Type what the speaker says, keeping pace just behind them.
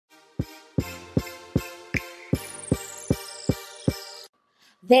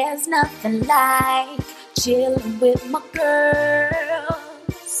There's nothing like chilling with my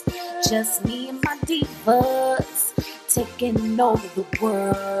girls. Just me and my divas taking over the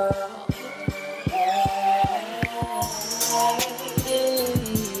world. Hey,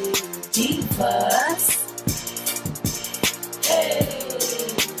 divas. Hey,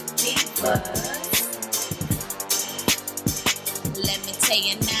 divas. Let me tell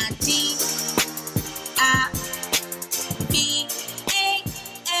you now, D-I-V-A-S.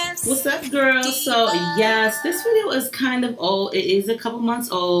 What's up, girls? So yes, this video is kind of old. It is a couple months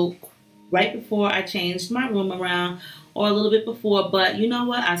old, right before I changed my room around, or a little bit before, but you know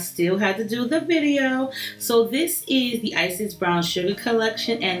what, I still had to do the video. So this is the Isis Brown Sugar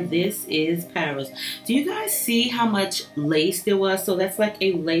collection, and this is Paris. Do you guys see how much lace there was? So that's like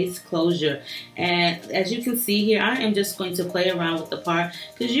a lace closure, and as you can see here, I am just going to play around with the part,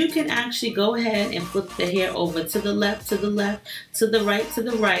 because you can actually go ahead and flip the hair over to the left, to the left, to the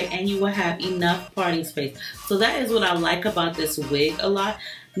right, and you will have enough parting space. So that is what I like about this wig a lot.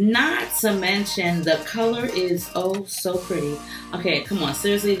 Not to mention the color is oh so pretty. Okay, come on,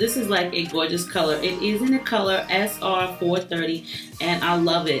 seriously, this is like a gorgeous color. It is in the color SR430, and I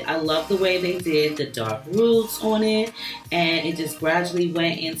love it. I love the way they did the dark roots on it, and it just gradually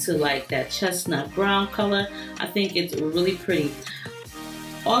went into like that chestnut brown color. I think it's really pretty.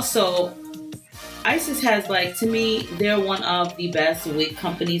 Also, Isis has, like, to me, they're one of the best wig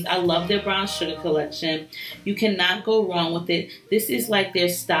companies. I love their brown sugar collection. You cannot go wrong with it. This is like their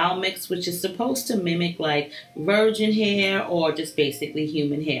style mix, which is supposed to mimic like virgin hair or just basically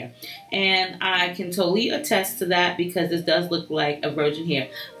human hair. And I can totally attest to that, because this does look like a virgin hair.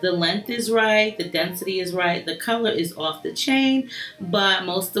 The length is right, the density is right, the color is off the chain, but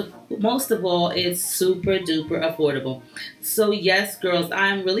most of all, it's super duper affordable. So yes, girls,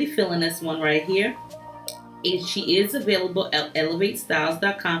 I'm really feeling this one right here. She is available at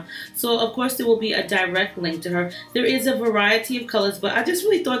elevatestyles.com. So of course there will be a direct link to her. There is a variety of colors, but I just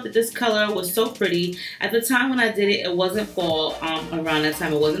really thought that this color was so pretty. At the time when I did it, it wasn't fall. Around that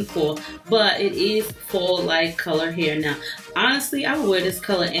time it wasn't fall, but it is fall-like color here now. Honestly, I would wear this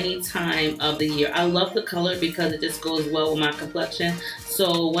color any time of the year. I love the color because it just goes well with my complexion.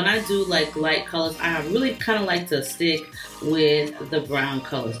 So when I do like light colors, I really kind of like to stick with the brown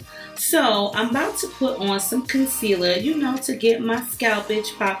colors. So I'm about to put on some concealer, you know, to get my scalp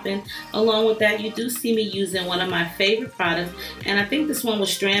itch popping. Along with that, you do see me using one of my favorite products, and I think this one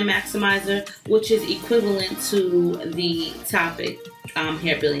was Strand Maximizer, which is equivalent to the TOPPK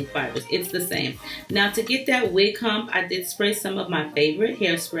hair building fibers. It's the same. Now to get that wig hump, I did spray some of my favorite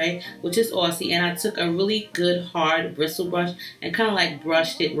hairspray, which is Aussie, and I took a really good hard bristle brush and kind of like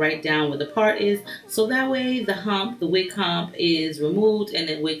brushed it right down where the part is, so that way the hump, the wig hump, is removed and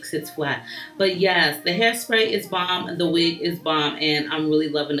the wig sits flat. But yes, the hairspray is bomb, the wig is bomb, and I'm really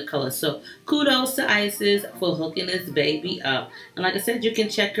loving the color. So kudos to Isis for hooking this baby up. And like I said, you can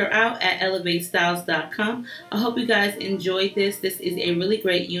check her out at elevatestyles.com. I hope you guys enjoyed this. This is a really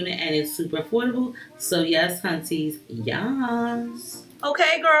great unit, and it's super affordable. So yes, hunties, yes.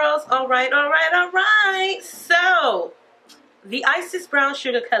 Okay, girls, all right. So the Isis Brown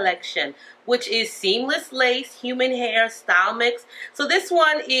Sugar collection, which is seamless lace, human hair, style mix. So this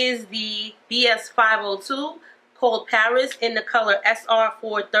one is the BS502, called Paris, in the color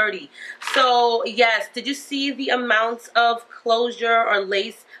SR430. So yes, did you see the amounts of closure or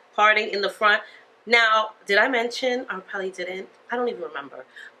lace parting in the front? Now, did I mention? I probably didn't. I don't even remember.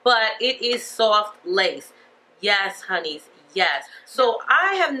 But it is soft lace. Yes, honeys. Yes. So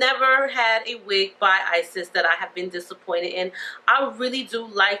I have never had a wig by Isis that I have been disappointed in. I really do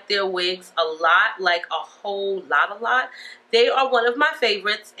like their wigs a lot, like a whole lot. They are one of my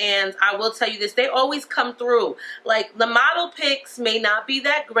favorites, and I will tell you this, they always come through. Like, the model pics may not be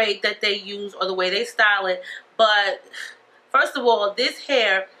that great that they use or the way they style it, but first of all, this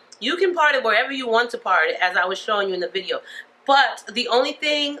hair, you can part it wherever you want to part it, as I was showing you in the video. But the only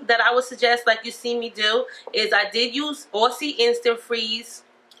thing that I would suggest, like you see me do, is I did use Aussie Instant Freeze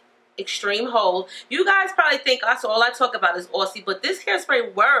Extreme Hold. You guys probably think that's all I talk about is Aussie, but this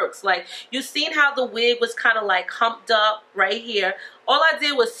hairspray works. Like, you've seen how the wig was kind of like humped up right here. All I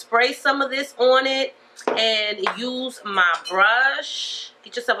did was spray some of this on it and use my brush.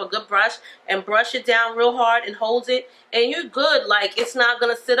 Get yourself a good brush and brush it down real hard and hold it, and you're good. Like, it's not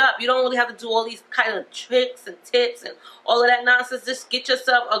gonna sit up. You don't really have to do all these kind of tricks and tips and all of that nonsense. Just get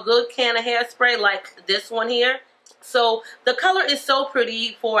yourself a good can of hairspray like this one here. So the color is so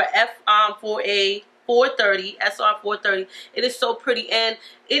pretty for a 430, SR430. It is so pretty, and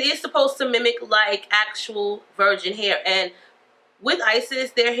it is supposed to mimic like actual virgin hair. And with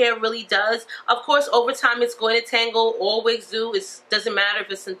Isis, their hair really does. Of course, over time it's going to tangle. All wigs do. It doesn't matter if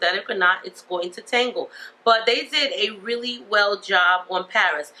it's synthetic or not, it's going to tangle. But they did a really well job on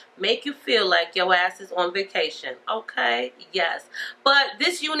Paris. Make you feel like your ass is on vacation. Okay? Yes. But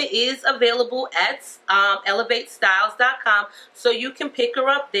this unit is available at elevatestyles.com, so you can pick her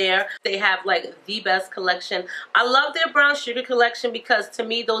up there. They have like the best collection. I love their brown sugar collection because to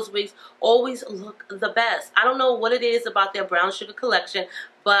me those wigs always look the best. I don't know what it is about their brown sugar collection,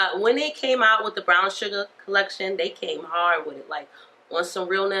 but when they came out with the brown sugar collection, they came hard with it. Like on some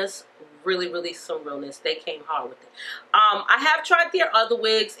realness, really some realness. They came hard with it. I have tried their other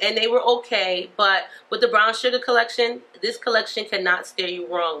wigs and they were okay, but with the brown sugar collection, this collection cannot steer you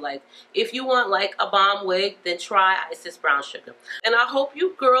wrong. Like if you want like a bomb wig, then try Isis brown sugar. And I hope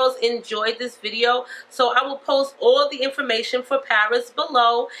you girls enjoyed this video. So I will post all the information for Paris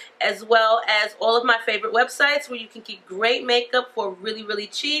below, as well as all of my favorite websites where you can get great makeup for really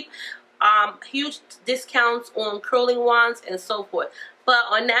cheap. Huge discounts on curling wands and so forth. But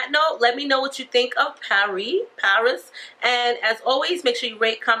on that note, let me know what you think of Paris. And as always, make sure you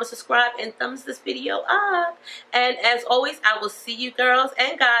rate, comment, subscribe, and thumbs this video up. And as always, I will see you girls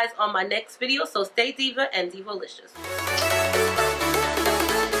and guys on my next video. So stay diva and divalicious.